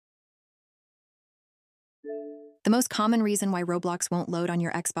The most common reason why Roblox won't load on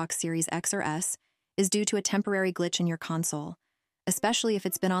your Xbox Series X or S is due to a temporary glitch in your console, especially if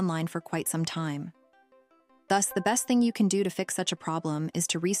it's been online for quite some time. Thus, the best thing you can do to fix such a problem is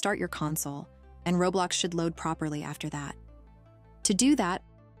to restart your console, and Roblox should load properly after that. To do that,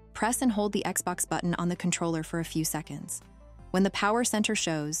 press and hold the Xbox button on the controller for a few seconds. When the power center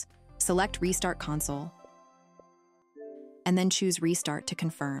shows, select Restart Console, and then choose Restart to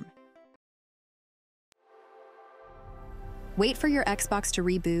confirm. Wait for your Xbox to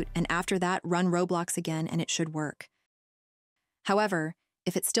reboot, and after that, run Roblox again and it should work. However,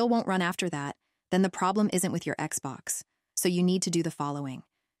 if it still won't run after that, then the problem isn't with your Xbox, so you need to do the following.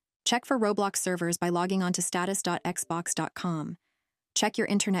 Check for Roblox servers by logging on to status.xbox.com. Check your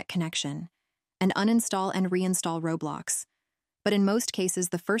internet connection, and uninstall and reinstall Roblox. But in most cases,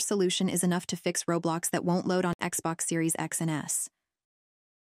 the first solution is enough to fix Roblox that won't load on Xbox Series X and S.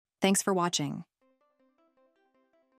 Thanks for watching.